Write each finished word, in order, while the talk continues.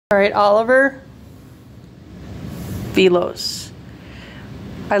All right, Oliver, Philos.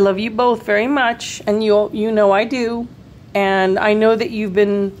 I love you both very much, and you know I do. And I know that you've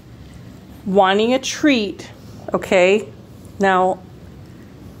been wanting a treat, okay? Now,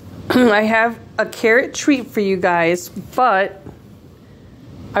 I have a carrot treat for you guys, but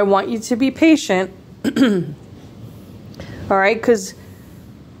I want you to be patient. All right, because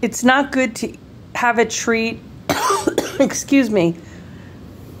it's not good to have a treat, excuse me,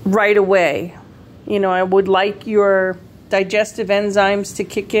 right away. You know, I would like your digestive enzymes to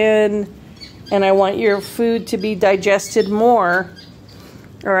kick in, and I want your food to be digested more.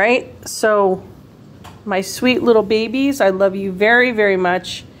 All right, so my sweet little babies, I love you very, very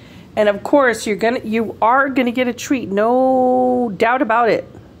much. And of course, you are gonna get a treat, no doubt about it.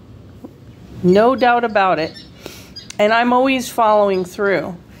 No doubt about it. And I'm always following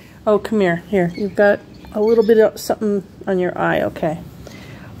through. Oh, come here. Here, you've got a little bit of something on your eye. Okay.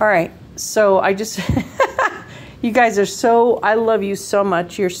 All right. So I just, you guys are so, I love you so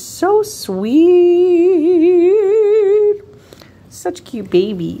much. You're so sweet. Such cute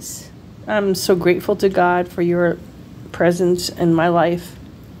babies. I'm so grateful to God for your presence in my life.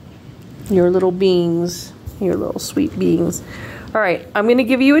 Your little beings, your little sweet beings. All right. I'm going to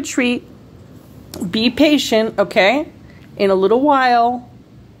give you a treat. Be patient, okay? In a little while.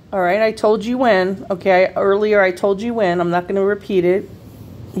 All right, I told you when. Okay, earlier I told you when. I'm not going to repeat it.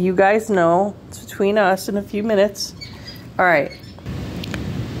 You guys know. It's between us in a few minutes. All right.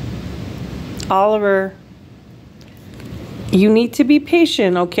 Oliver, you need to be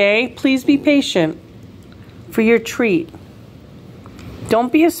patient, okay? Please be patient for your treat.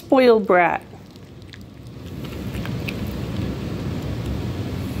 Don't be a spoiled brat.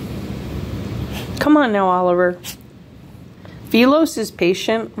 Come on now, Oliver. Philos is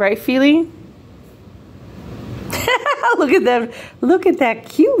patient, right, Philly? Look at that. Look at that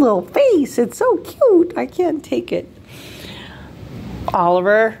cute little face. It's so cute. I can't take it.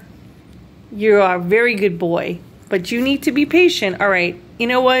 Oliver, you are a very good boy, but you need to be patient. All right. You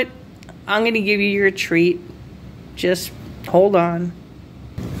know what? I'm going to give you your treat. Just hold on.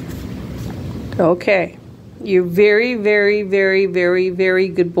 Okay. You're very, very, very, very, very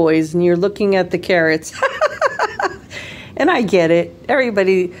good boys, and you're looking at the carrots. And I get it.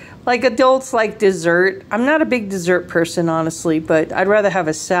 Everybody, like adults, like dessert. I'm not a big dessert person, honestly, but I'd rather have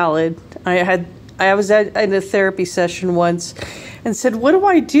a salad. I was at a therapy session once and said, what do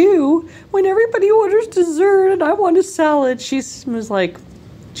I do when everybody orders dessert and I want a salad? She was like,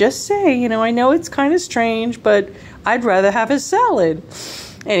 just say, you know, I know it's kind of strange, but I'd rather have a salad.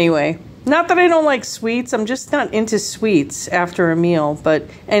 Anyway. Not that I don't like sweets. I'm just not into sweets after a meal. But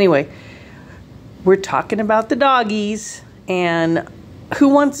anyway, we're talking about the doggies. And who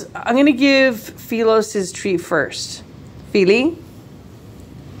wants... I'm going to give Philos his treat first. Philly?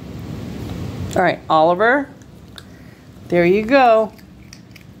 All right, Oliver. There you go.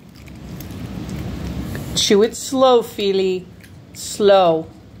 Chew it slow, Philly. Slow.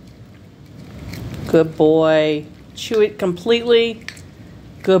 Good boy. Chew it completely.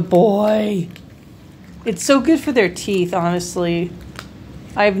 Good boy. It's so good for their teeth, honestly.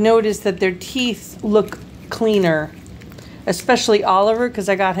 I've noticed that their teeth look cleaner, especially Oliver, because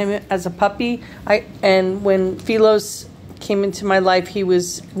I got him as a puppy. And when Philos came into my life, he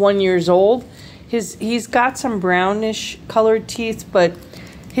was 1 year old. He's got some brownish colored teeth, but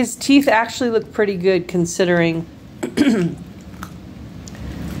his teeth actually look pretty good considering.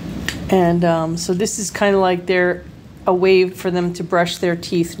 And so this is kind of like a way for them to brush their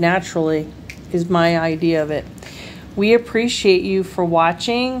teeth naturally, is my idea of it. We appreciate you for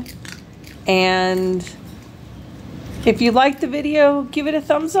watching, and if you liked the video, give it a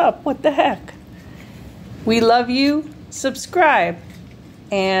thumbs up. What the heck? We love you. Subscribe,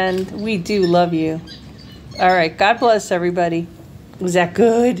 and we do love you. All right, God bless everybody. Was that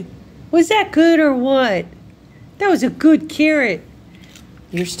good? Was that good or what? That was a good carrot.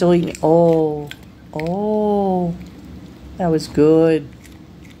 You're still eating. Oh. That was good.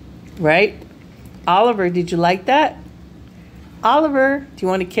 Right? Oliver, did you like that? Oliver, do you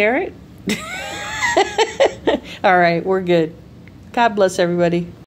want a carrot? All right, we're good. God bless everybody.